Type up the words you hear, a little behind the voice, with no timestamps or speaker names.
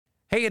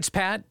Hey, it's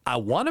Pat. I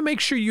want to make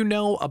sure you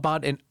know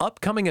about an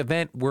upcoming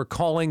event we're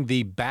calling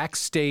the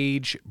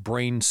Backstage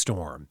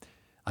Brainstorm.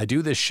 I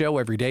do this show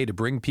every day to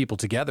bring people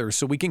together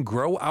so we can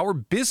grow our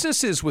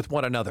businesses with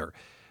one another.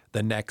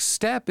 The next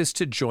step is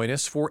to join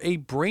us for a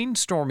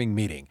brainstorming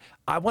meeting.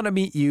 I want to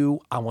meet you.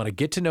 I want to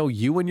get to know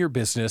you and your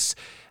business.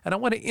 And I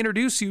want to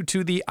introduce you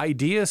to the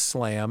Idea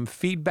Slam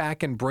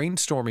feedback and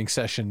brainstorming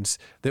sessions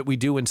that we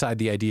do inside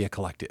the Idea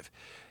Collective.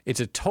 It's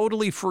a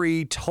totally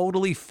free,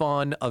 totally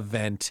fun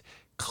event.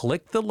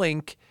 Click the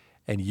link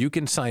and you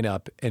can sign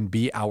up and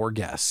be our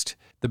guest.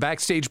 The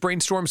Backstage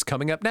Brainstorm's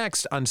coming up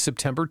next on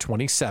September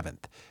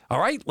 27th. All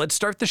right, let's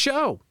start the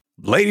show.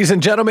 Ladies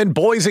and gentlemen,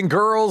 boys and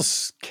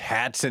girls,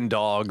 cats and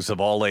dogs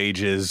of all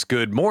ages,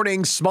 good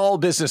morning. Small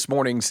Business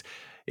Mornings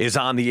is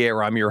on the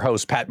air. I'm your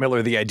host, Pat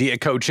Miller, the Idea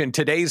Coach, and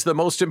today's the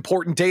most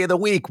important day of the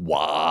week.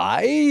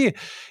 Why?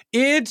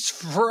 It's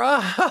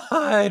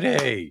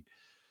Friday.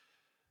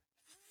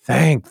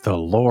 Thank the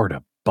Lord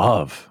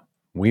above.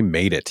 We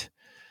made it.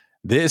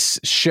 This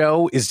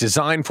show is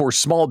designed for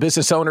small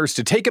business owners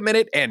to take a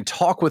minute and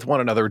talk with one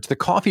another. It's the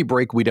coffee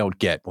break we don't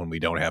get when we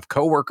don't have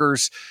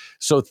coworkers.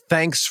 So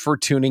thanks for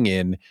tuning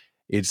in.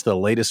 It's the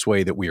latest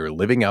way that we are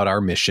living out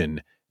our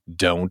mission.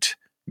 Don't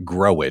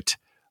grow it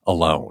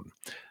alone.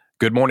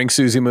 Good morning,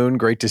 Susie Moon.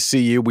 Great to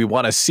see you. We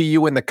want to see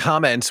you in the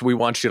comments. We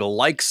want you to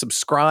like,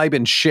 subscribe,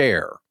 and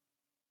share.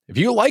 If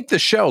you like the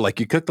show,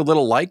 like you click the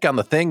little like on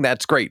the thing,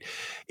 that's great.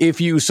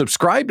 If you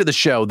subscribe to the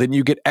show, then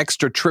you get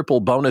extra triple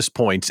bonus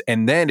points.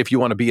 And then if you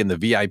want to be in the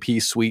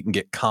VIP suite and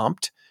get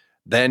comped,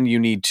 then you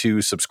need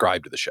to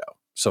subscribe to the show.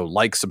 So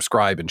like,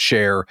 subscribe, and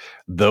share.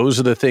 Those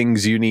are the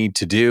things you need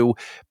to do.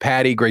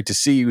 Patty, great to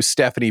see you.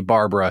 Stephanie,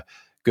 Barbara,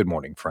 good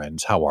morning,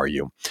 friends. How are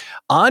you?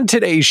 On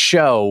today's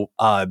show,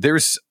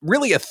 there's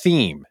really a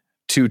theme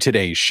to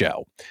today's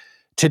show.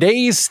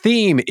 Today's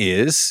theme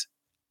is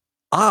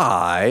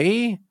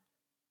I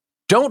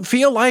don't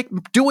feel like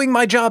doing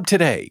my job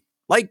today,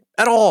 like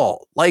at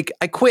all. Like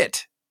I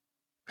quit.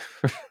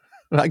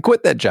 I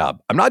quit that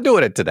job. I'm not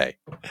doing it today.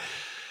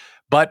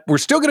 But we're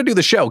still going to do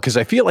the show because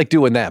I feel like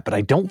doing that, but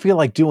I don't feel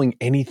like doing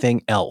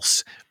anything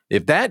else.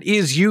 If that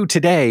is you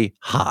today,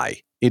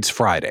 hi, it's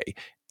Friday.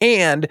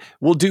 And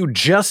we'll do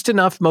just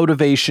enough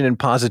motivation and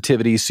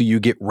positivity so you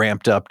get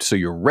ramped up so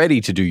you're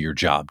ready to do your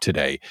job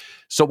today.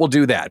 So we'll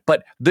do that.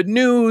 But the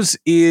news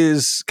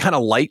is kind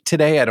of light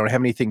today. I don't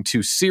have anything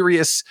too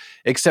serious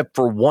except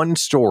for one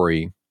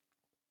story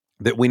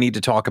that we need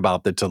to talk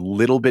about that's a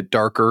little bit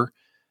darker.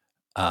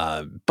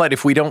 But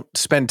if we don't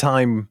spend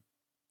time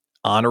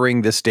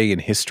honoring this day in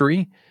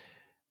history,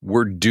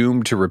 we're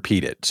doomed to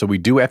repeat it. So we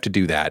do have to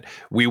do that.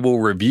 We will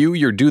review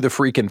your Do the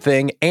Freaking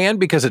Thing. And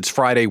because it's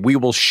Friday, we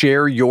will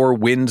share your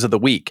wins of the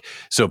week.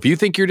 So if you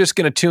think you're just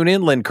going to tune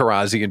in, Lynn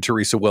Karazi and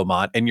Teresa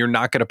Wilmot, and you're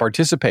not going to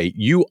participate,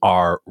 you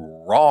are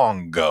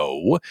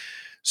wrong-go.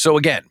 So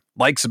again,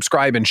 like,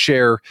 subscribe, and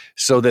share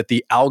so that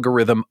the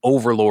algorithm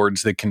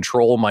overlords that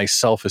control my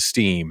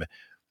self-esteem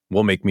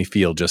will make me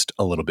feel just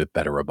a little bit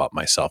better about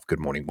myself.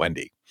 Good morning,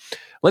 Wendy.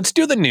 Let's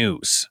do the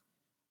news.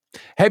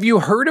 Have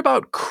you heard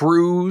about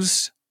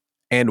Cruise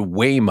and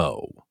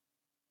Waymo?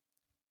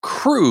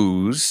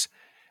 Cruise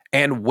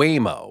and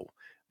Waymo.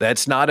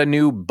 That's not a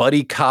new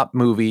buddy cop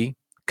movie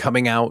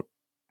coming out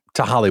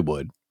to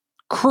Hollywood.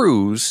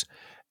 Cruise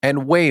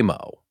and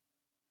Waymo.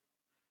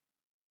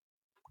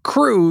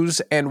 Cruise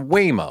and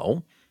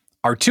Waymo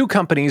are two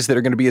companies that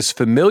are going to be as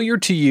familiar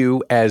to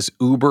you as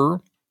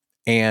Uber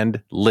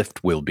and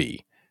Lyft will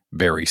be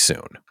very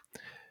soon.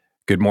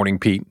 Good morning,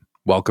 Pete.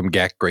 Welcome,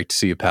 Gek. Great to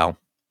see you, pal.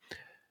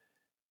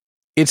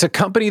 It's a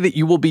company that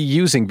you will be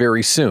using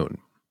very soon.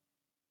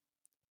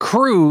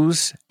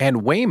 Cruise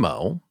and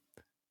Waymo,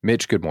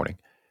 Mitch, good morning.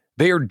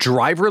 They are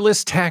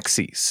driverless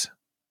taxis.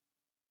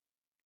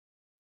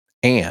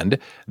 And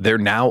they're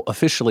now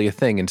officially a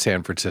thing in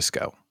San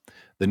Francisco.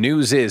 The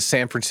news is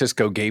San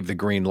Francisco gave the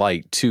green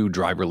light to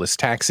driverless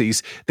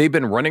taxis. They've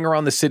been running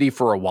around the city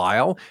for a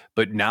while,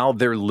 but now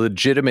they're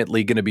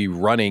legitimately going to be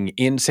running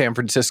in San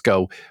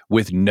Francisco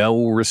with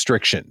no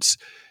restrictions.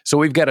 So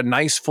we've got a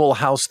nice full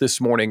house this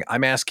morning.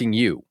 I'm asking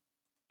you,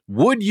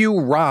 would you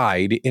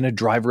ride in a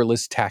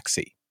driverless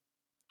taxi?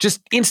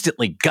 Just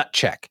instantly gut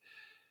check.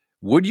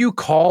 Would you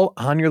call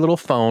on your little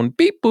phone,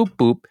 beep, boop,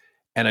 boop,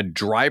 and a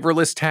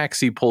driverless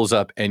taxi pulls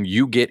up and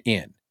you get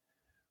in?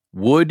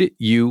 Would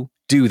you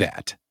do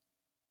that?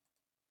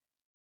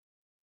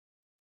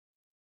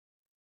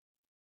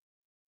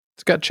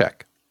 It's gut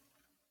check.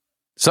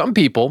 Some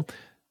people,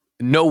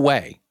 no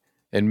way.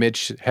 And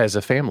Mitch has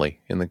a family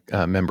in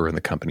the member in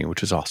the company,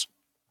 which is awesome.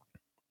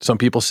 Some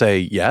people say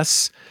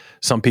yes.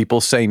 Some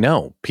people say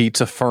no. Pete's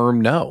a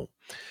firm no.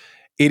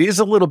 It is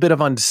a little bit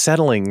of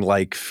unsettling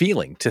like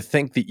feeling to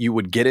think that you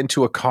would get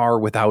into a car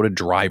without a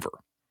driver,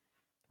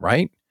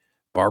 right?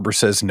 Barbara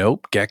says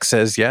nope. Gek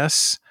says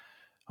yes.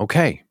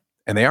 Okay.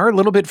 And they are a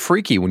little bit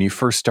freaky when you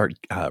first start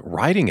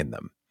riding in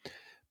them.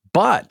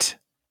 But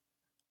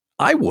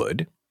I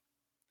would.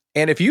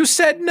 And if you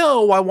said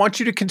no, I want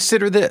you to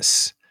consider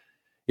this.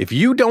 If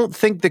you don't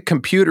think that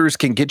computers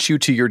can get you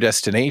to your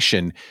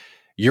destination,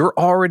 you're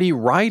already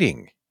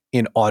riding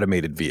in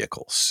automated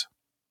vehicles.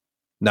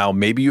 Now,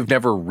 maybe you've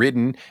never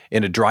ridden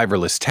in a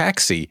driverless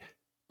taxi,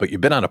 but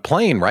you've been on a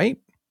plane, right?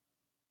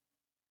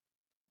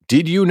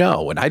 Did you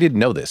know, and I didn't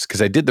know this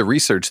because I did the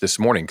research this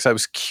morning because I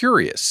was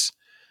curious,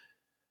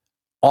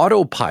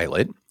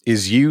 autopilot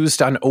is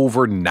used on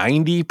over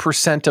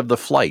 90% of the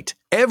flight,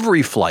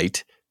 every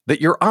flight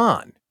that you're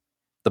on.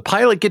 The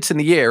pilot gets in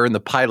the air and the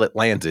pilot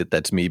lands it.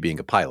 That's me being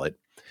a pilot.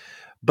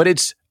 But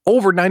it's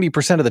over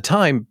 90% of the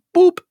time,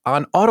 boop,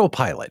 on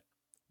autopilot.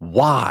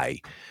 Why?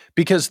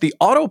 Because the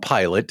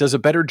autopilot does a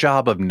better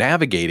job of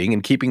navigating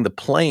and keeping the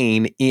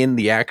plane in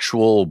the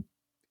actual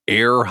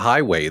air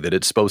highway that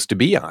it's supposed to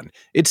be on.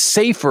 It's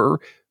safer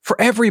for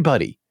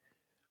everybody.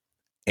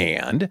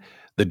 And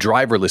the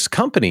driverless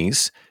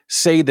companies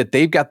say that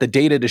they've got the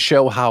data to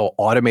show how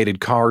automated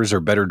cars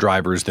are better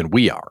drivers than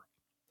we are.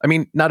 I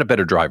mean, not a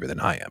better driver than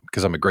I am,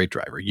 because I'm a great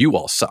driver. You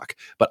all suck,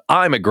 but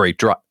I'm a great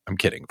driver. I'm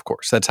kidding, of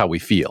course. That's how we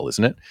feel,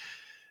 isn't it?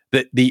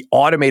 That the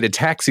automated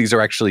taxis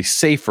are actually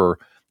safer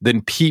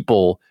than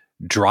people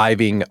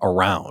driving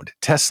around.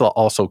 Tesla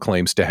also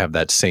claims to have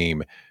that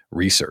same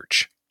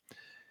research.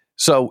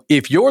 So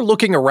if you're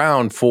looking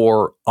around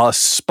for a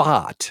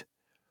spot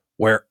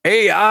where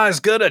AI is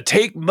going to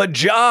take my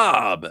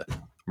job,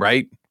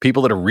 right?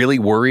 People that are really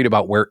worried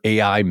about where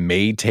AI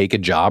may take a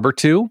job or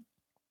two,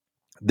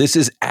 this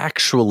is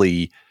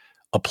actually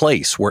a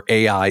place where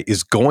AI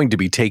is going to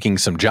be taking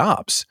some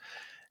jobs.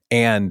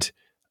 And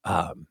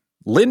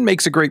Lynn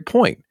makes a great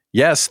point.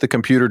 Yes, the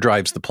computer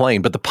drives the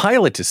plane, but the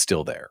pilot is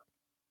still there.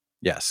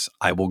 Yes,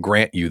 I will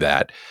grant you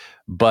that.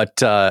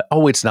 But,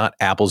 it's not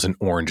apples and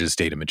oranges,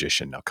 data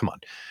magician. Now, come on.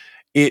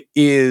 It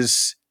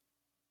is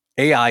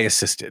AI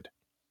assisted.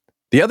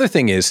 The other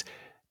thing is,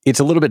 it's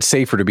a little bit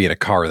safer to be in a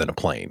car than a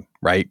plane,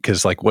 right?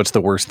 Because, what's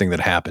the worst thing that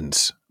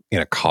happens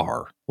in a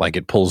car?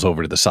 It pulls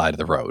over to the side of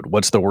the road.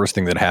 What's the worst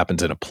thing that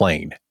happens in a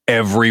plane?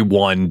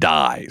 Everyone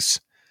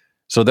dies.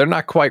 So they're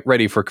not quite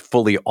ready for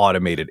fully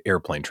automated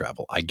airplane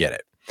travel. I get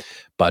it.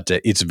 But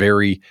it's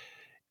very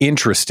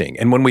interesting.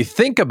 And when we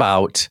think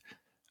about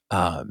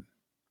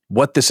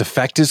what this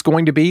effect is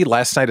going to be,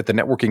 last night at the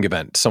networking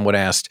event, someone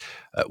asked,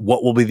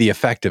 what will be the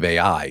effect of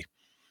AI?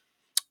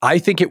 I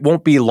think it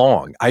won't be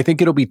long. I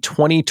think it'll be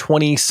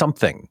 2020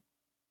 something.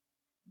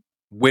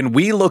 When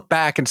we look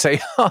back and say,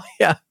 oh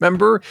yeah,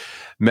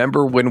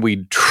 remember when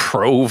we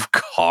drove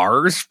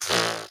cars?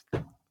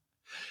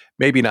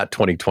 Maybe not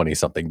 2020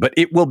 something, but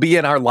it will be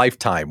in our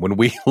lifetime when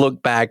we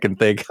look back and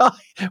think, oh,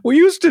 we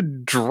used to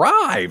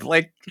drive.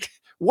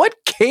 What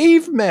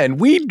cavemen?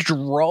 We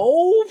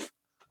drove?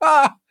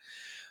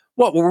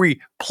 What, were we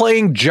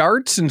playing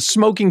jarts and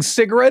smoking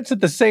cigarettes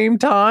at the same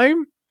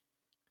time?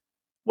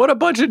 What a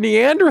bunch of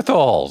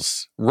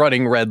Neanderthals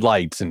running red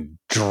lights and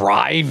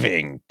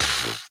driving.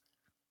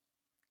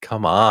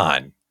 Come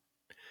on.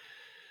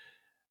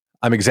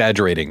 I'm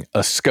exaggerating a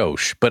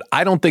skosh, but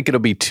I don't think it'll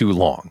be too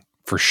long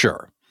for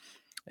sure.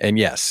 And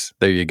yes,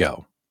 there you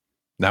go.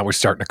 Now we're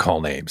starting to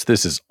call names.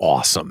 This is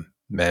awesome.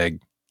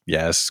 Meg,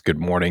 yes, good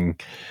morning.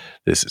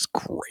 This is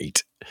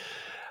great.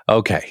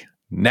 Okay,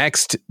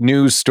 next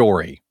news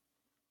story.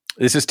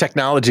 This is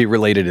technology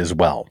related as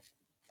well.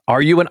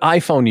 Are you an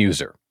iPhone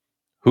user?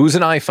 Who's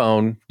an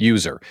iPhone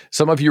user?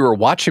 Some of you are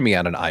watching me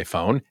on an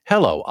iPhone.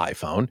 Hello,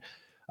 iPhone.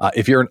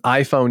 If you're an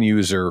iPhone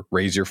user,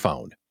 raise your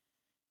phone.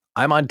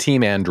 I'm on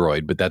Team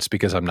Android, but that's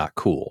because I'm not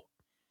cool.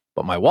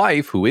 But my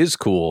wife, who is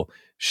cool,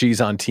 she's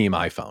on Team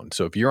iPhone.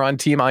 So if you're on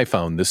Team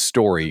iPhone, this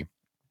story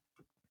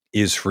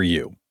is for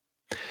you.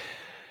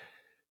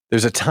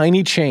 There's a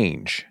tiny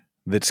change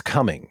that's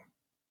coming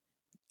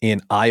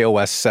in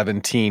iOS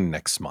 17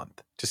 next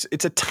month.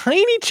 It's a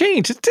tiny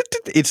change.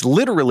 It's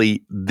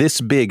literally this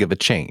big of a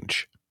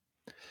change.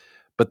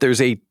 But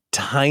there's a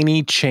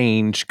tiny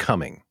change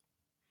coming.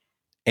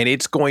 And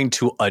it's going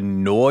to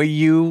annoy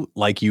you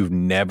like you've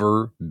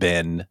never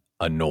been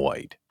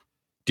annoyed.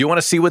 Do you want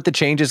to see what the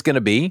change is going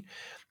to be?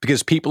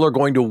 Because people are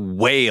going to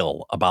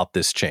wail about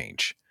this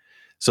change.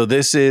 So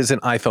this is an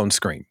iPhone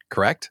screen,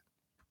 correct?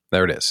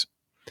 There it is.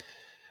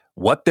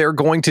 What they're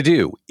going to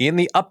do in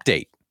the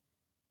update,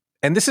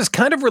 and this is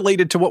kind of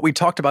related to what we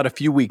talked about a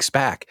few weeks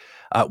back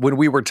when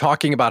we were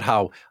talking about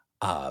how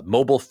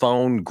mobile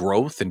phone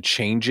growth and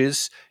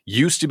changes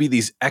used to be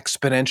these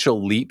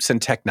exponential leaps in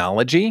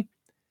technology.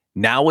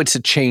 Now it's a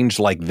change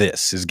like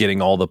this is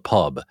getting all the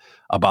pub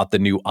about the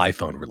new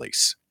iPhone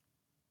release.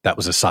 That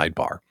was a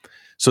sidebar.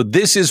 So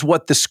this is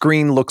what the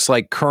screen looks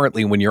like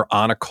currently when you're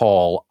on a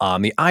call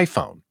on the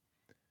iPhone.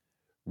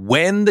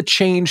 When the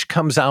change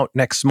comes out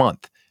next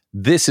month,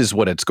 this is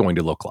what it's going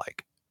to look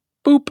like.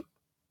 Boop.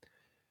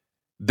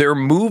 They're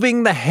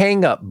moving the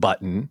hang up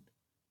button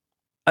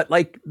at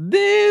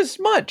this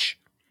much.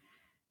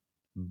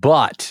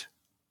 But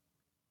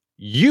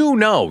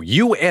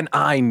you and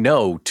I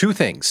know two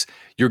things.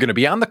 You're going to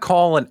be on the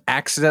call and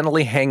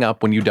accidentally hang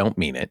up when you don't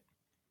mean it.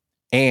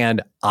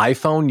 And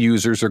iPhone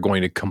users are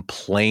going to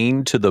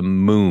complain to the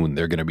moon.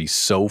 They're going to be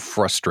so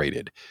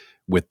frustrated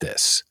with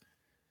this.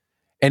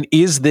 And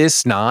is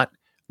this not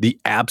the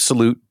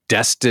absolute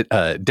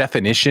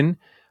definition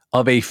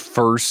of a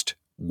first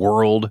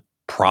world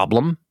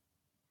problem?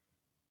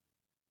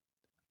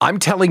 I'm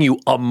telling you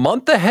a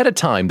month ahead of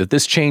time that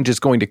this change is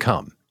going to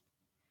come.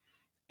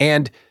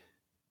 And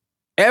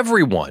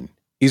everyone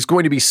is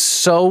going to be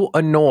so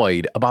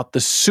annoyed about the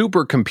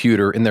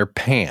supercomputer in their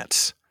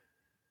pants.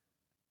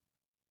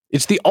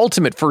 It's the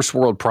ultimate first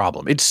world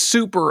problem. It's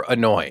super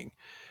annoying.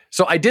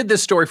 So I did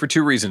this story for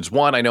two reasons.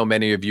 One, I know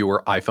many of you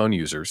are iPhone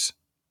users,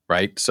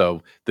 right?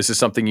 So this is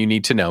something you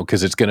need to know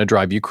because it's going to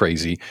drive you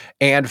crazy.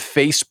 And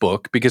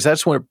Facebook, because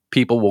that's where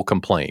people will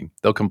complain.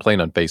 They'll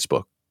complain on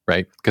Facebook,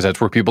 right? Because that's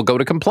where people go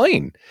to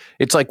complain.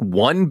 It's like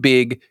one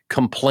big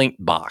complaint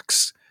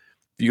box.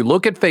 If you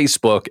look at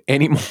Facebook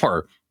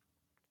anymore,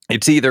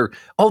 it's either,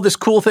 oh, this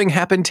cool thing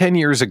happened 10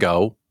 years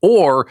ago,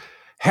 or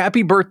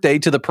happy birthday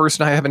to the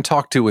person I haven't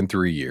talked to in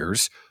 3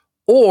 years,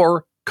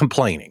 or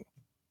complaining.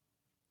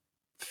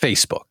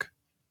 Facebook.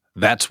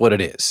 That's what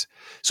it is.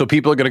 So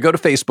people are going to go to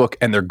Facebook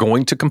and they're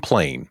going to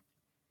complain.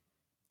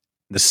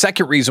 The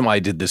second reason why I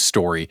did this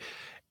story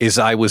is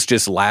I was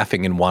just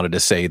laughing and wanted to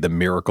say the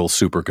miracle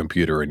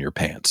supercomputer in your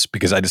pants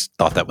because I just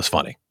thought that was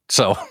funny.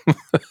 So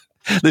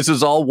this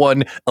is all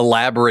one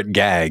elaborate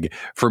gag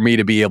for me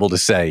to be able to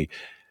say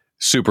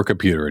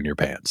supercomputer in your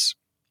pants.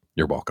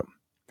 You're welcome.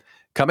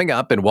 Coming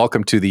up, and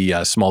welcome to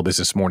the Small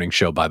Business Morning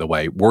Show, by the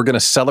way, we're going to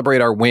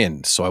celebrate our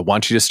wins. So I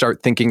want you to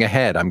start thinking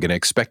ahead. I'm going to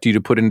expect you to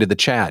put into the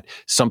chat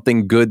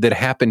something good that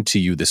happened to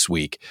you this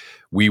week.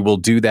 We will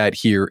do that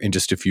here in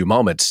just a few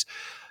moments.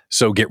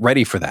 So get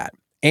ready for that.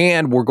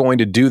 And we're going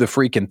to do the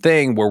freaking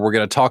thing where we're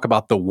going to talk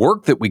about the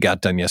work that we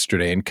got done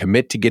yesterday and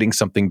commit to getting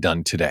something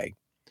done today.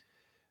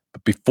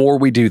 But before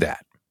we do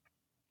that,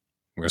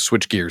 we're going to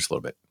switch gears a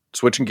little bit.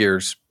 Switching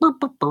gears.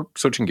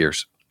 Switching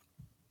gears.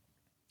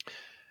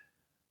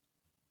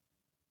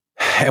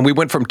 And we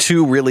went from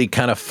two really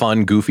kind of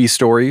fun, goofy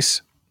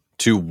stories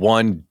to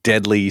one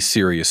deadly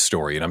serious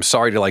story. And I'm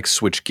sorry to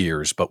switch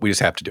gears, but we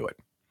just have to do it.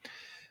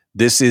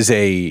 This is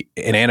an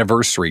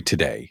anniversary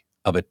today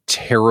of a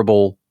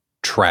terrible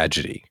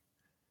tragedy.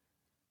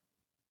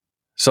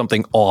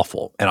 Something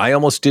awful. And I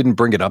almost didn't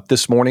bring it up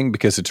this morning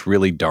because it's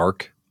really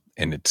dark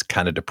and it's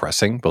kind of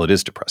depressing. Well, it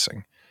is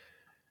depressing.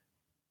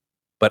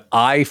 But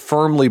I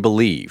firmly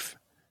believe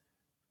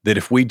that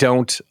if we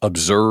don't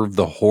observe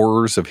the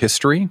horrors of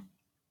history,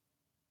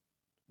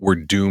 we're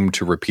doomed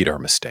to repeat our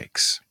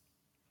mistakes.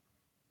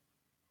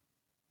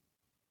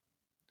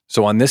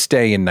 So on this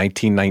day in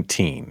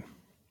 1919,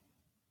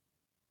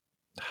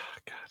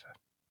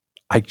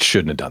 I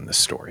shouldn't have done this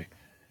story.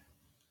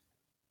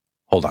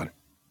 Hold on.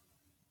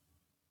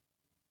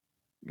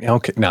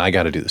 Okay, now I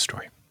got to do the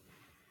story.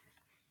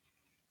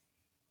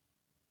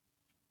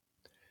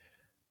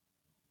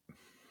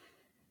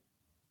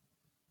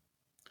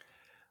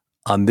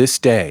 On this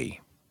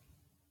day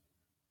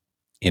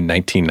in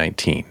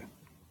 1919,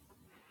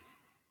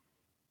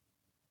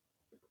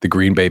 the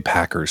Green Bay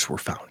Packers were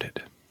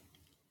founded.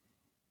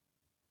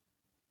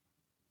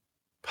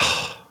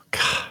 Oh,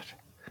 God.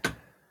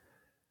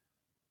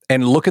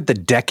 And look at the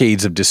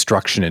decades of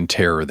destruction and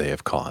terror they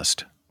have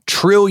caused.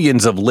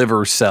 Trillions of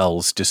liver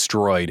cells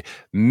destroyed.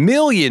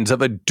 Millions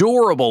of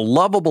adorable,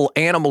 lovable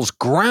animals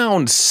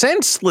ground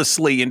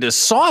senselessly into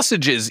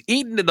sausages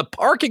eaten in the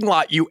parking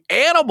lot, you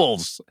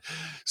animals.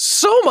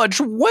 So much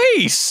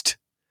waste.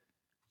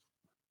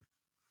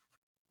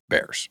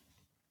 Bears.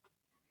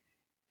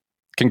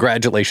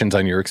 Congratulations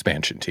on your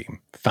expansion team,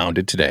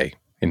 founded today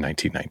in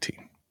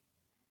 1919.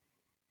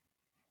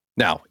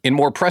 Now, in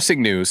more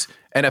pressing news,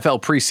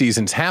 NFL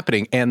preseason's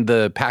happening and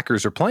the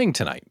Packers are playing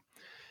tonight.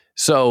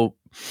 So,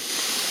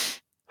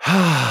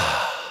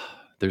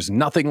 there's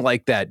nothing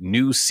like that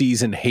new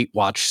season hate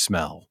watch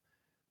smell.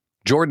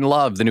 Jordan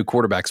Love, the new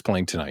quarterback's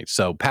playing tonight.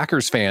 So,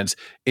 Packers fans,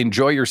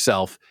 enjoy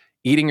yourself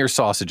eating your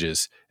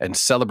sausages and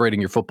celebrating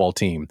your football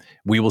team.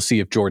 We will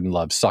see if Jordan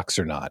Love sucks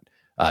or not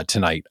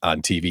tonight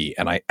on TV.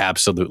 And I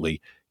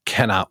absolutely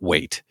cannot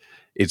wait.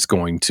 It's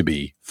going to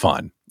be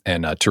fun.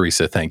 And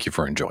Teresa, thank you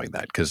for enjoying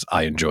that because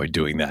I enjoy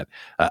doing that.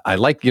 I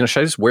like, should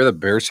I just wear the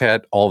Bears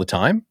hat all the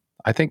time?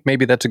 I think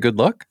maybe that's a good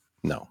look.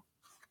 No.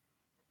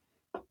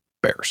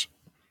 Bears.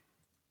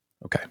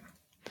 Okay.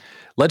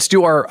 Let's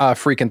do our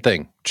freaking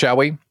thing, shall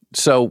we?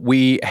 So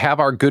we have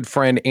our good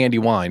friend Andy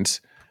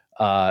Wines,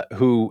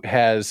 who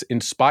has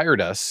inspired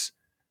us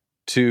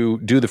to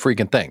do the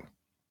freaking thing.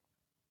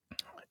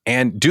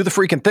 And do the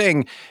freaking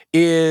thing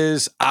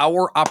is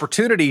our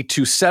opportunity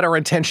to set our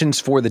intentions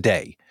for the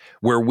day,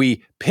 where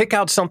we pick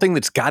out something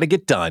that's got to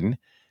get done.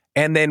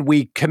 And then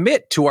we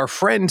commit to our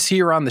friends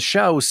here on the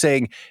show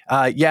saying,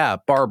 yeah,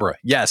 Barbara,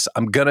 yes,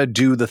 I'm going to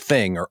do the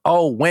thing. Or,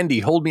 oh, Wendy,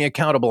 hold me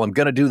accountable. I'm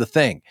going to do the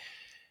thing.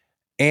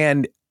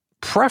 And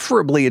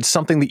preferably it's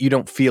something that you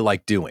don't feel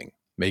like doing.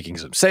 Making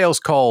some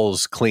sales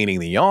calls, cleaning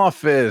the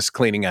office,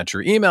 cleaning out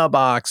your email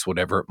box,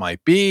 whatever it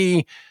might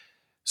be.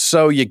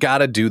 So you got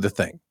to do the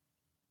thing.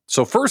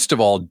 So first of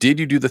all,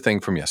 did you do the thing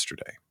from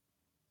yesterday?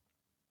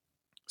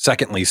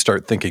 Secondly,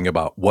 start thinking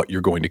about what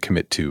you're going to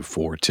commit to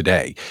for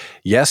today.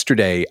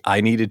 Yesterday,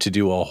 I needed to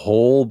do a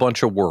whole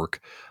bunch of work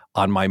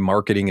on my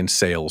marketing and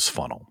sales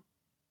funnel.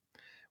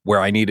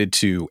 where I needed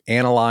to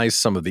analyze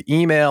some of the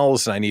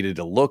emails and I needed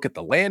to look at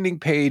the landing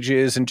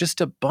pages and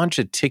just a bunch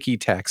of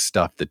ticky-tack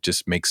stuff that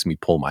just makes me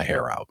pull my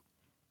hair out.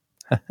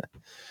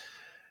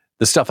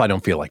 The stuff I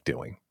don't feel like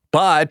doing.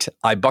 But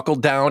I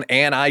buckled down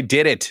and I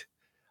did it.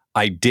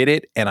 I did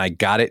it and I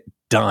got it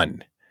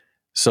done.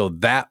 So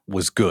that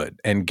was good.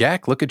 And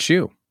Gak, look at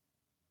you.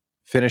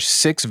 Finished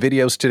 6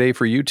 videos today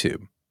for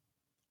YouTube.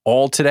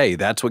 All today.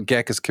 That's what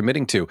Gek is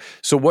committing to.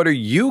 So what are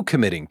you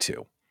committing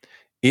to?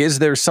 Is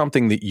there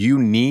something that you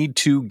need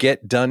to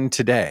get done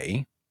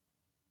today?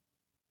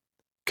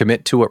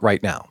 Commit to it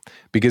right now.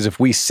 Because if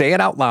we say it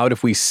out loud,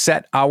 if we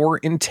set our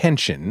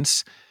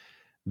intentions,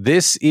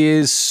 this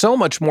is so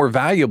much more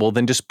valuable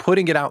than just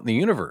putting it out in the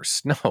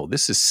universe. No,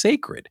 this is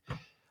sacred.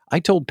 I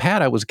told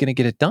Pat I was going to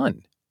get it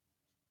done.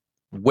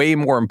 Way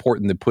more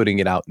important than putting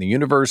it out in the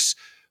universe.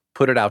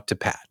 Put it out to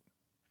Pat.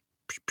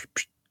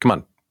 Come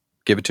on,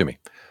 give it to me.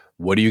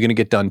 What are you going to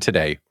get done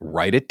today?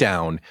 Write it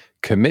down,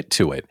 commit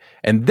to it.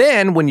 And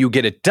then when you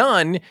get it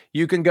done,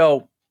 you can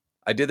go,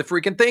 I did the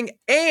freaking thing,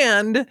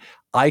 and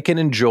I can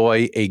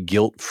enjoy a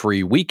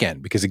guilt-free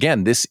weekend. Because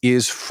again, this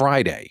is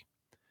Friday.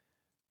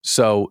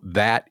 So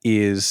that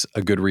is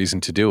a good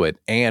reason to do it.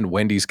 And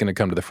Wendy's going to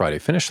come to the Friday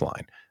finish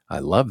line. I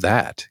love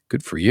that.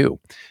 Good for you.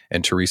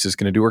 And Teresa's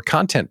going to do her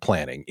content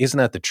planning. Isn't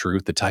that the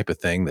truth? The type of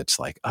thing that's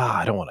like,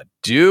 I don't want to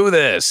do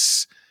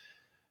this.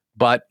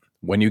 But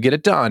when you get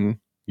it done,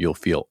 you'll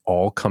feel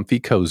all comfy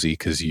cozy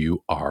because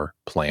you are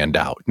planned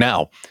out.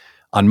 Now,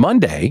 on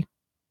Monday,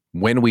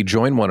 when we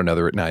join one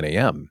another at 9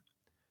 a.m.,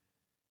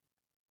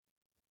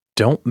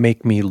 don't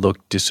make me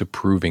look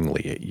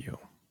disapprovingly at you.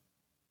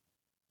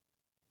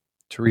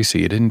 Teresa,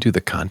 you didn't do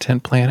the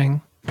content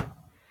planning?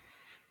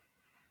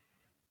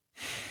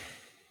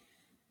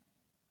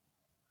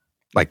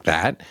 Like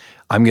that?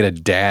 I'm going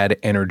to dad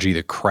energy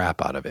the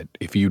crap out of it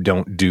if you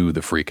don't do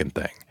the freaking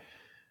thing.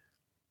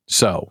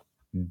 So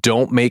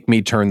don't make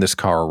me turn this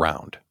car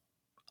around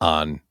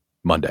on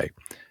Monday.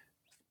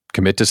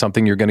 Commit to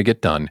something you're going to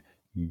get done.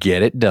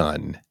 Get it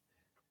done.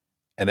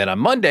 And then on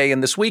Monday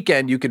and this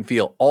weekend, you can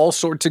feel all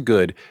sorts of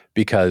good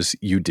because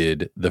you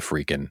did the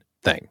freaking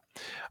thing.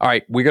 All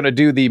right, we're going to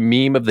do the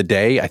meme of the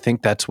day. I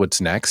think that's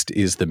what's next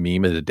is the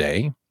meme of the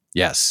day.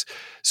 Yes.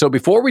 So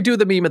before we do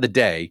the meme of the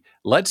day,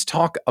 let's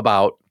talk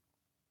about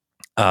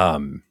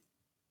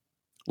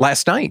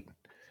last night.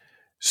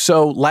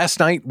 So last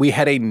night we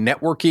had a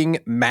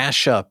networking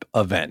mashup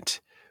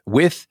event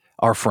with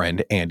our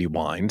friend Andy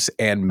Wines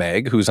and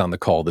Meg, who's on the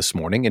call this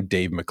morning, and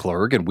Dave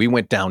McClurg, and we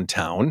went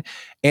downtown,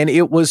 and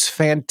it was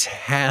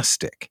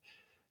fantastic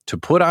to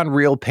put on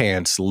real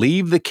pants,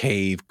 leave the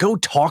cave, go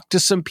talk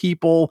to some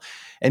people,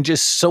 and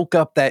just soak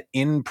up that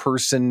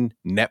in-person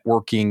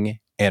networking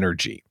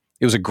energy.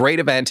 It was a great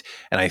event,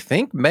 and I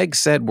think Meg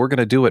said we're going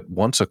to do it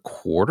once a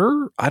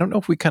quarter. I don't know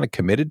if we kind of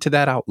committed to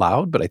that out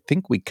loud, but I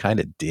think we kind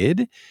of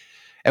did.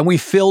 And we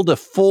filled a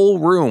full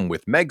room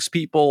with Meg's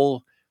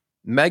peoples,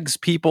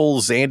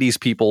 Andy's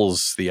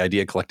peoples, the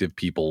Idea Collective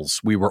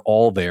peoples. We were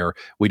all there.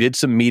 We did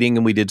some meeting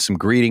and we did some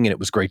greeting, and it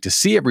was great to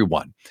see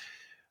everyone.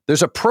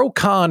 There's a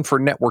pro-con for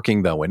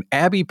networking, though, and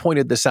Abby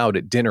pointed this out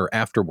at dinner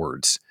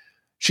afterwards.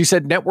 She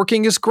said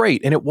networking is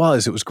great, and it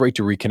was great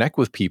to reconnect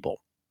with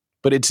people.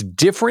 But it's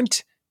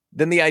different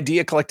than the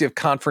Idea Collective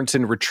conference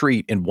and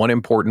retreat in one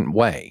important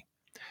way.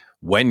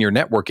 When you're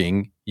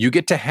networking, you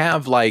get to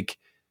have like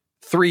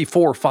 3,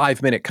 4,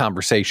 5-minute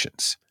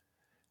conversations.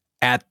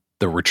 At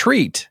the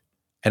retreat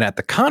and at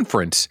the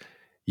conference,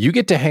 you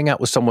get to hang out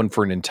with someone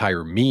for an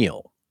entire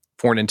meal,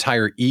 for an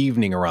entire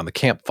evening around the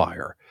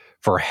campfire,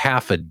 for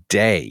half a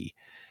day.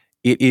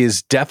 It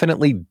is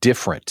definitely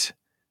different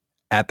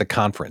at the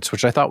conference,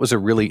 which I thought was a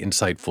really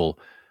insightful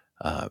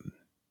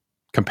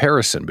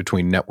comparison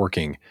between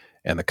networking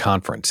and the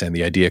conference, and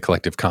the Idea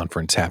Collective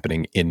conference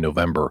happening in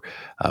November,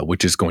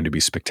 which is going to be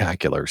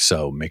spectacular.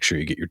 So make sure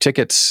you get your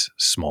tickets,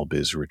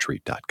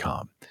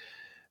 smallbizretreat.com.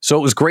 So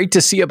it was great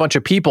to see a bunch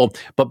of people,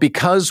 but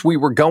because we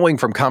were going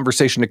from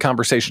conversation to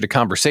conversation to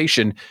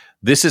conversation,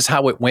 this is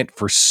how it went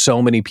for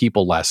so many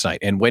people last night.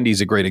 And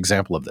Wendy's a great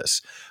example of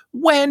this.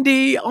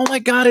 Wendy, oh my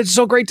God, it's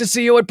so great to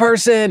see you in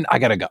person. I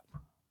got to go.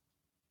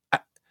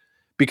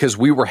 Because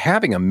we were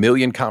having a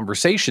million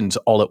conversations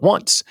all at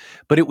once,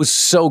 but it was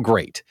so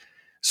great.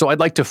 So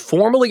I'd like to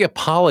formally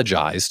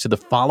apologize to the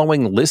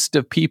following list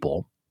of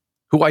people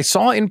who I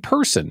saw in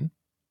person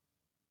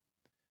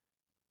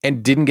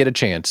and didn't get a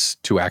chance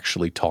to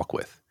actually talk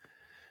with.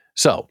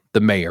 So the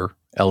mayor,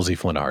 Elsie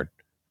Flinard,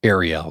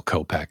 Ariel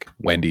Kopek,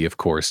 Wendy, of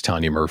course,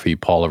 Tanya Murphy,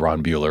 Paula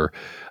Ron Bueller,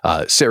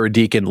 Sarah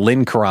Deacon,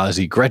 Lynn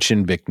Karazi,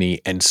 Gretchen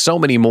Bickney, and so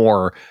many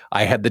more.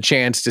 I had the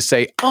chance to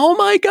say, oh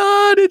my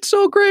God, it's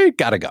so great.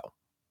 Gotta go.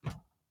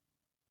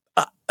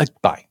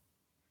 Bye.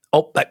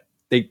 Oh, but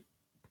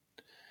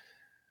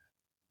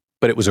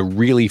it was a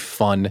really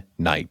fun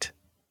night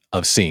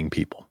of seeing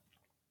people.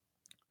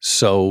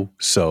 So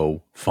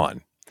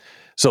fun.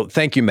 So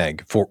thank you,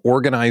 Meg, for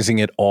organizing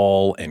it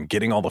all and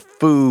getting all the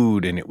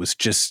food. And it was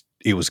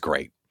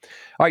great.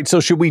 All right. So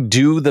should we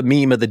do the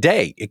meme of the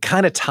day? It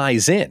kind of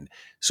ties in.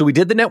 So we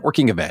did the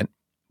networking event.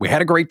 We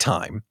had a great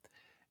time.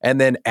 And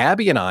then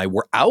Abby and I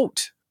were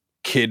out,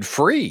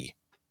 kid-free.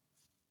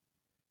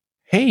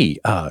 Hey,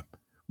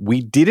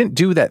 we didn't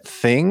do that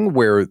thing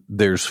where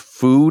there's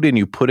food and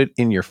you put it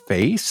in your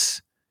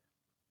face.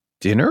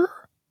 Dinner?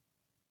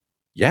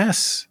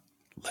 Yes,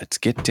 let's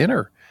get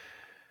dinner.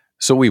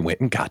 So we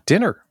went and got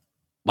dinner,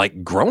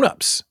 like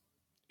grown-ups.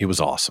 It was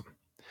awesome.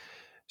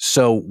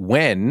 So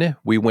when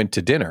we went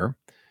to dinner,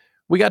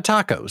 we got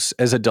tacos,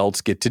 as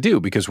adults get to do,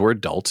 because we're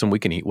adults and we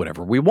can eat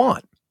whatever we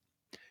want.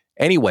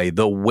 Anyway,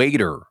 the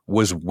waiter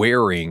was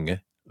wearing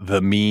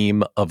the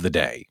meme of the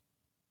day.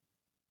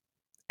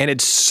 And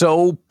it's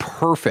so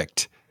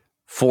perfect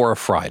for a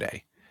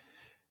Friday.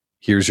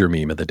 Here's your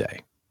meme of the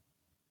day.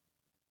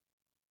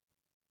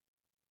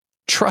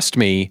 Trust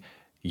me,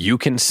 you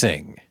can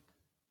sing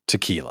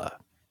tequila.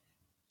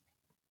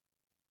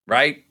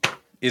 Right?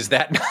 Is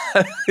that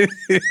not,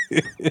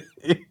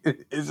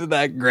 isn't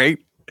that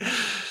great?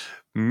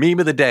 Meme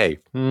of the day.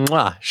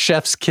 Mwah.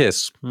 Chef's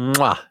kiss.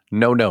 Mwah.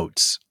 No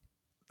notes.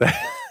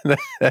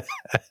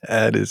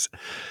 That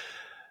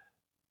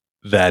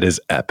is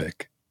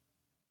epic.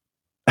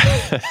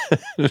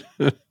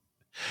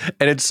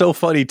 And it's so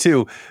funny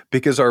too,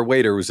 because our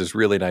waiter was this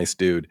really nice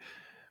dude.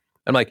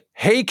 I'm like,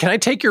 hey, can I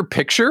take your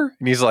picture?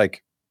 And he's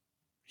like,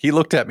 he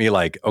looked at me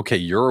like, okay,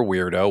 you're a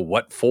weirdo.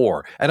 What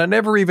for? And I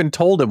never even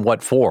told him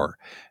what for.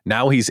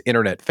 Now he's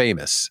internet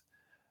famous,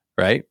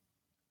 right?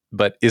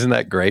 But isn't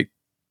that great?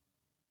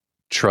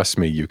 Trust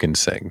me, you can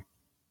sing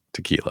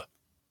tequila.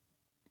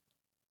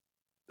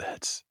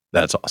 That's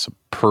awesome.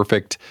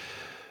 Perfect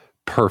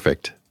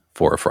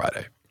for a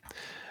Friday.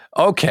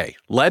 Okay,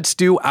 let's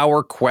do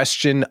our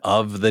question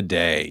of the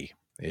day.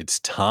 It's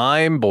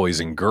time,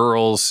 boys and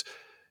girls,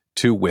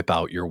 to whip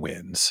out your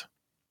wins.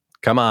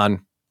 Come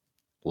on,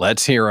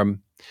 let's hear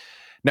them.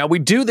 Now, we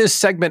do this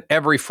segment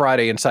every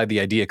Friday inside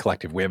the Idea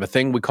Collective. We have a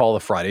thing we call the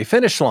Friday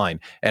Finish Line.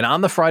 And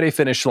on the Friday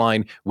Finish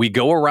Line, we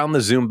go around the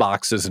Zoom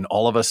boxes and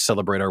all of us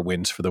celebrate our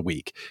wins for the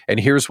week. And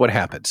here's what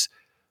happens.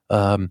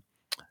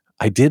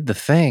 I did the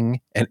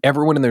thing, and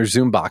everyone in their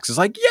Zoom box is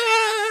like,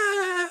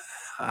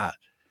 yeah!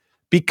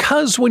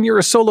 Because when you're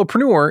a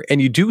solopreneur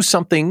and you do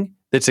something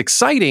that's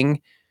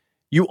exciting,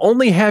 you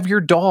only have your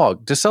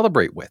dog to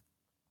celebrate with.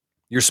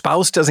 Your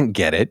spouse doesn't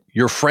get it.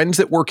 Your friends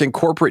that work in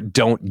corporate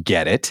don't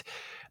get it.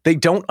 They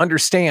don't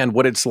understand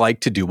what it's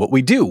like to do what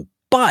we do.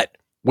 But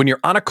when you're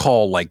on a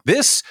call like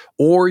this,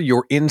 or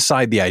you're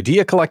inside the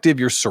Idea Collective,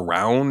 you're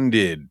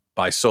surrounded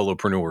by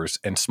solopreneurs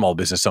and small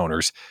business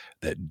owners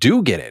that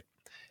do get it.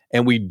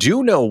 And we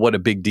do know what a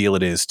big deal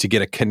it is to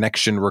get a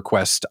connection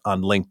request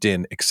on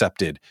LinkedIn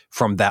accepted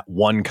from that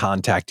one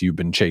contact you've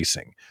been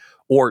chasing,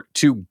 or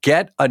to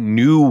get a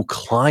new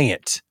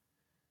client.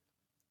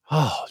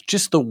 Oh,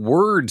 just the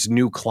words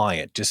new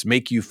client just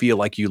make you feel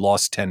like you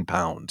lost 10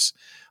 pounds.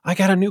 I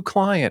got a new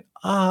client.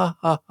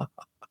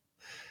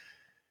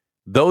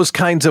 Those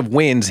kinds of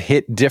wins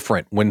hit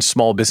different when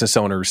small business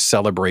owners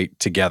celebrate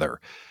together.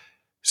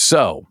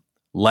 So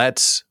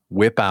let's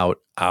whip out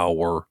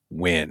our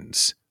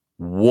wins.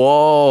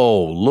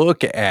 Whoa,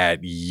 look at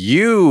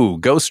you.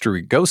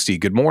 Ghosty,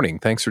 good morning.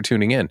 Thanks for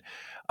tuning in.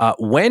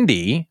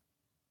 Wendy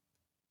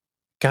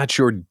got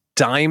your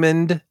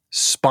diamond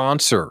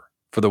sponsor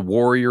for the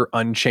Warrior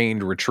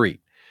Unchained retreat.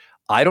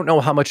 I don't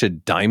know how much a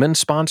diamond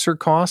sponsor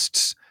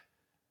costs.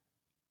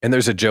 And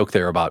there's a joke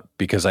there about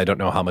because I don't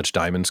know how much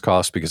diamonds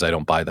cost because I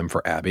don't buy them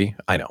for Abby.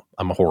 I know,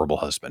 I'm a horrible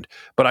husband,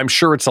 but I'm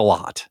sure it's a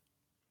lot.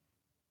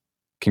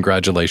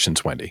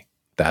 Congratulations, Wendy.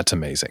 That's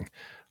amazing.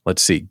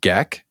 Let's see.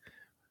 Geck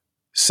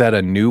set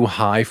a new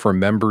high for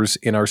members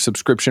in our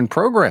subscription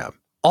program.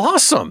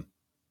 Awesome.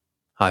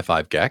 High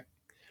five, Geck.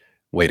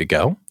 Way to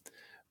go.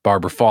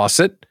 Barbara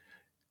Fawcett,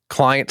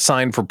 client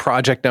signed for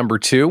project number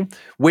 2,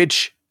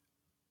 which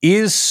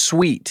is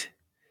sweet.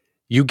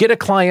 You get a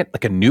client,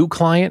 like a new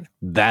client,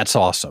 that's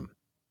awesome.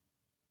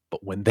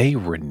 But when they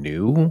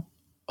renew,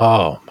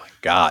 oh my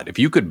God, if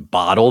you could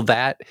bottle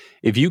that,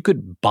 if you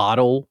could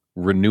bottle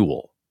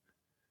renewal,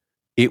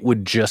 it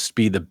would just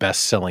be the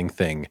best-selling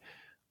thing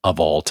of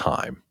all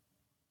time.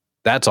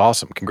 That's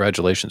awesome.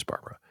 Congratulations,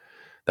 Barbara.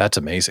 That's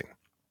amazing.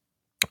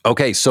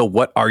 Okay, so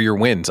what are your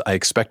wins? I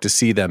expect to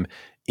see them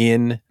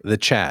in the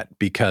chat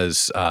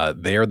because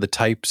they're the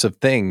types of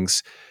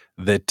things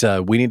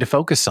that we need to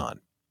focus on.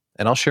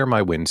 And I'll share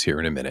my wins here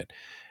in a minute.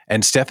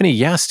 And Stephanie,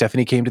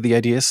 Stephanie came to the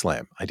Idea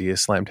Slam. Idea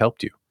Slam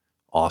helped you.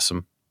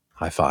 Awesome.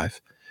 High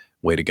five.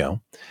 Way to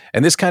go.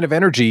 And this kind of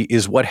energy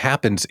is what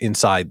happens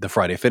inside the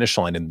Friday Finish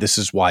Line. And this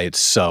is why it's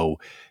so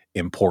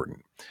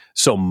important.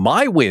 So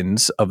my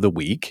wins of the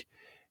week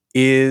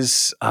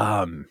is,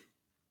 where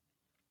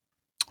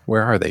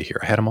are they here?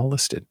 I had them all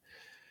listed.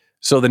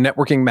 So the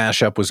networking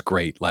mashup was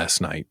great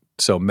last night.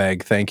 So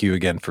Meg, thank you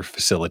again for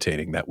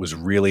facilitating. That was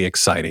really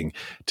exciting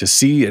to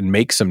see and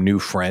make some new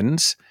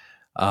friends.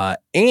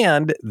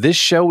 And this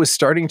show is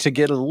starting to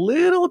get a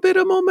little bit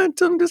of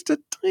momentum, just a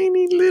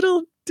tiny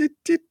little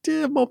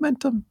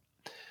momentum.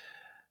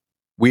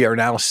 We are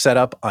now set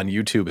up on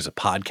YouTube as a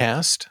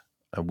podcast.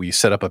 We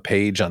set up a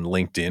page on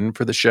LinkedIn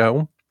for the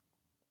show.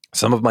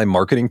 Some of my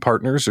marketing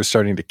partners are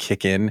starting to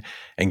kick in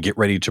and get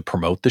ready to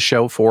promote the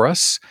show for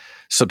us.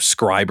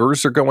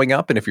 Subscribers are going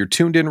up. And if you're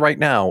tuned in right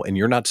now and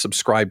you're not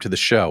subscribed to the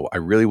show, I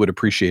really would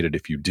appreciate it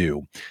if you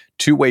do.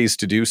 2 ways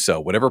to do so.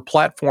 Whatever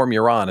platform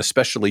you're on,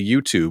 especially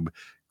YouTube,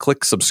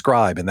 click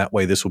subscribe, and that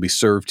way this will be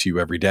served to you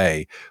every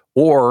day.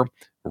 Or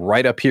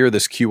right up here,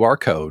 this QR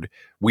code,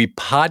 we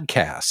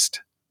podcast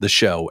the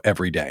show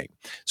every day.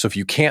 So if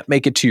you can't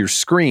make it to your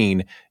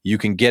screen, you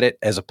can get it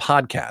as a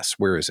podcast.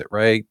 Where is it?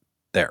 Right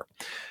there.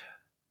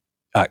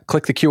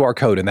 Click the QR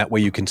code, and that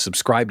way you can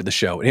subscribe to the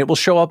show, and it will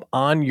show up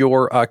on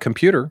your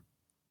computer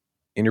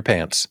in your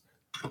pants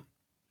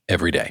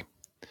every day.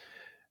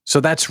 So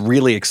that's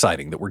really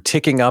exciting that we're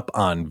ticking up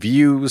on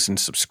views and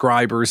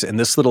subscribers, and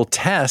this little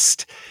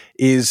test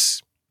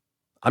is,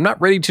 I'm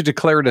not ready to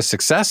declare it a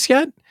success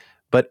yet,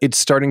 but it's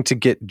starting to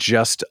get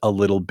just a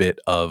little bit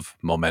of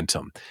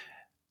momentum.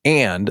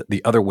 And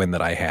the other win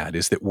that I had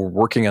is that we're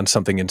working on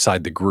something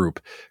inside the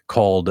group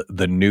called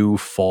the new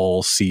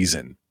fall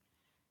season.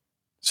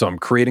 So I'm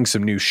creating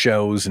some new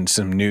shows and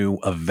some new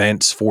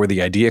events for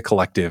the Idea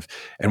Collective,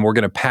 and we're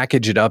going to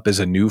package it up as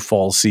a new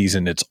fall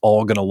season. It's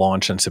all going to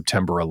launch on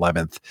September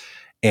 11th,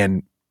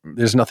 and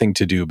there's nothing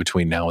to do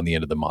between now and the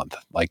end of the month.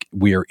 Like,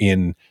 we are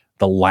in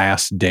the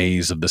last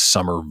days of the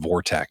summer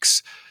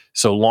vortex.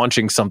 So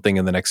launching something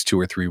in the next 2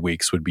 or 3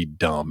 weeks would be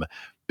dumb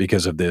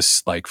because of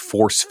this like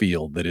force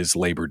field that is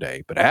Labor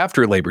Day. But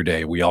after Labor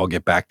Day, we all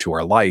get back to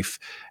our life,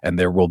 and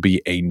there will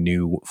be a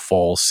new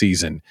fall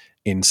season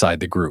inside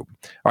the group.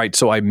 All right,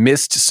 so I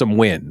missed some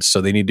wins,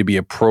 so they need to be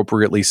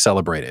appropriately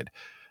celebrated.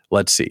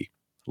 Let's see.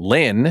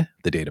 Lynn,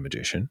 the data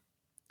magician,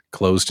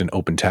 closed an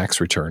open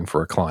tax return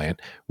for a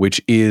client,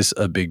 which is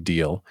a big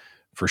deal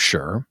for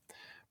sure.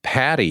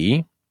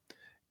 Patty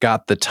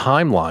got the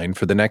timeline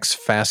for the next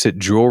facet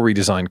jewelry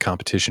design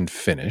competition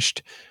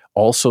finished.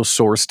 Also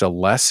sourced a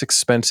less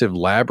expensive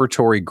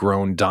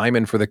laboratory-grown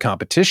diamond for the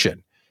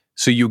competition.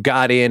 So you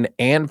got in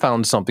and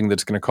found something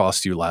that's going to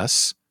cost you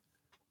less.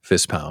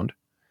 Fist pound.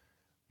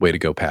 Way to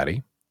go,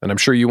 Patty. And I'm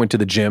sure you went to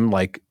the gym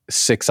like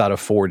 6 out of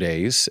 4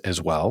 days as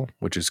well,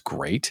 which is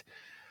great.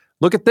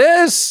 Look at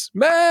this,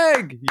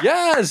 Meg.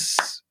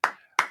 Yes.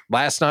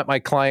 Last night, my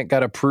client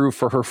got approved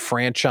for her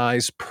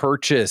franchise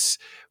purchase.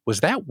 Was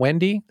that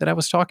Wendy that I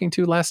was talking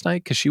to last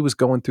night? Because she was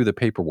going through the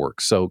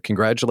paperwork. So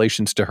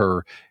congratulations to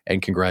her,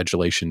 and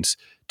congratulations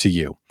to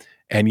you.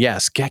 And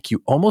yes, Geck,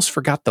 you almost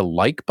forgot the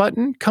like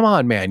button. Come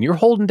on, man. You're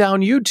holding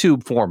down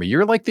YouTube for me.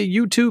 You're like the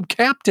YouTube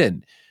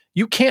captain.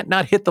 You can't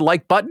not hit the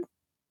like button.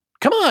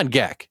 Come on,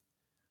 Geck.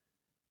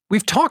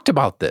 We've talked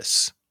about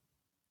this.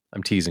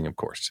 I'm teasing, of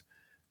course.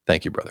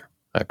 Thank you, brother.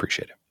 I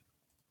appreciate it.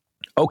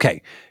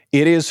 Okay,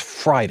 it is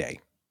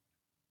Friday.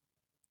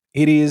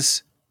 It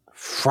is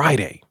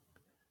Friday.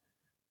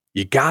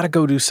 You got to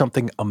go do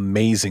something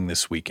amazing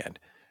this weekend.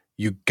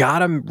 You got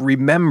to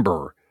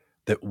remember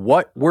that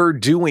what we're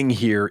doing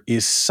here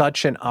is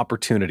such an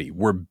opportunity.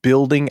 We're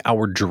building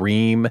our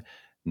dream,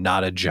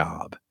 not a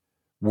job.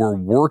 We're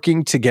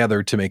working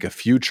together to make a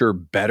future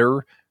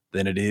better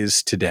than it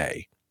is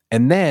today.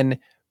 And then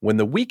when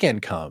the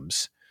weekend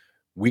comes,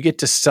 we get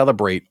to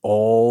celebrate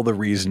all the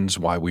reasons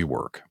why we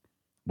work.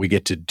 We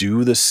get to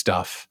do the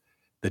stuff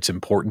that's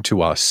important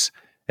to us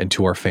and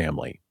to our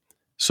family.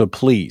 So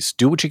please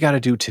do what you got to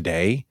do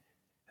today,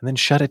 and then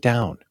shut it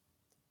down.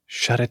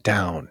 Shut it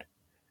down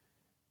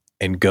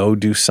and go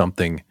do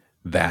something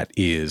that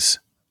is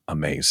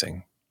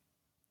amazing.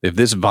 If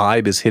this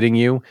vibe is hitting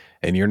you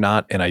and you're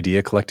not an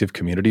Idea Collective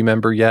community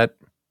member yet,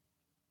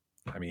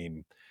 I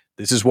mean,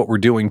 this is what we're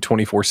doing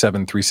 24/7,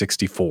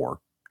 364,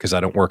 because I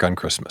don't work on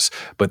Christmas,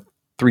 but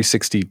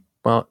 360,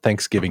 well,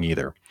 Thanksgiving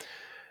either.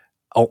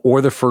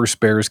 Or the first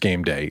Bears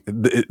game day,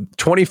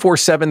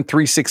 24/7,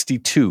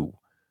 362.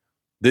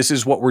 This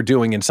is what we're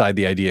doing inside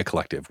the Idea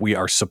Collective. We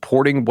are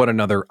supporting one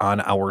another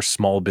on our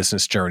small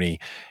business journey.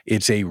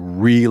 It's a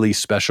really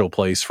special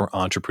place for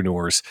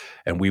entrepreneurs,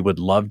 and we would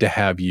love to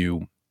have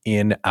you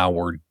in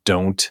our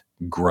Don't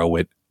Grow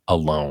It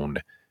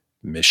Alone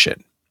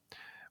mission.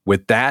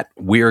 With that,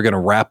 we are going to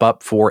wrap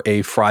up for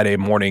a Friday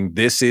morning.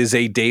 This is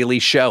a daily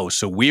show,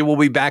 so we will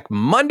be back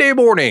Monday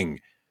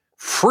morning,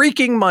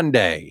 freaking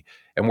Monday,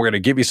 and we're going to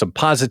give you some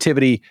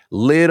positivity,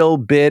 little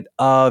bit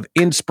of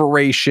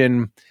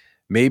inspiration,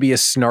 maybe a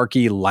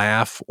snarky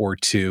laugh or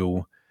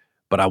two.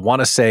 But I want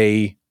to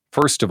say,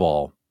 first of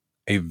all,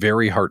 a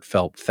very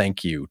heartfelt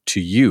thank you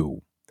to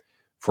you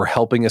for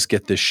helping us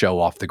get this show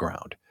off the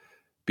ground.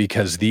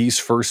 Because these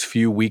first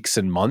few weeks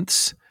and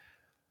months,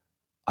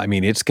 I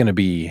mean, it's going to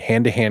be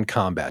hand-to-hand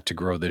combat to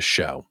grow this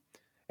show.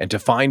 And to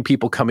find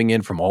people coming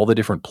in from all the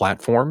different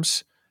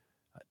platforms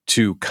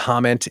to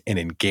comment and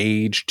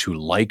engage, to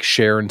like,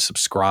 share, and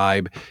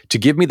subscribe, to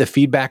give me the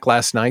feedback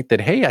last night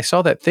that, hey, I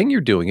saw that thing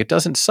you're doing. It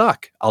doesn't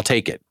suck. I'll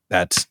take it.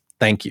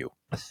 Thank you.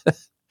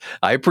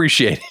 I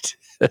appreciate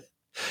it.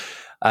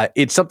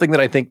 It's something that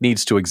I think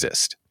needs to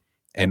exist.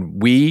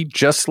 And we,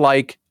 just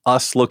like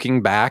us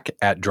looking back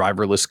at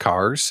driverless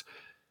cars,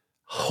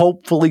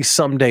 hopefully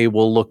someday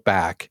we'll look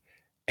back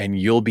and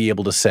you'll be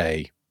able to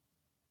say,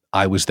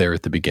 I was there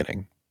at the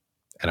beginning.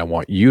 And I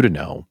want you to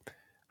know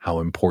how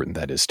important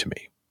that is to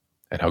me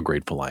and how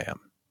grateful I am.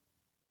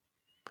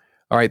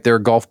 All right, there are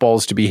golf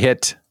balls to be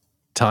hit.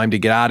 Time to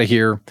get out of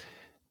here.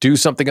 Do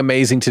something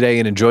amazing today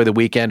and enjoy the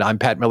weekend. I'm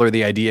Pat Miller,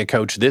 the Idea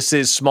Coach. This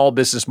is Small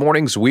Business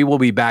Mornings. We will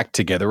be back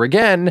together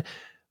again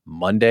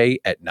Monday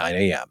at 9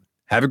 a.m.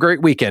 Have a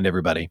great weekend,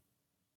 everybody.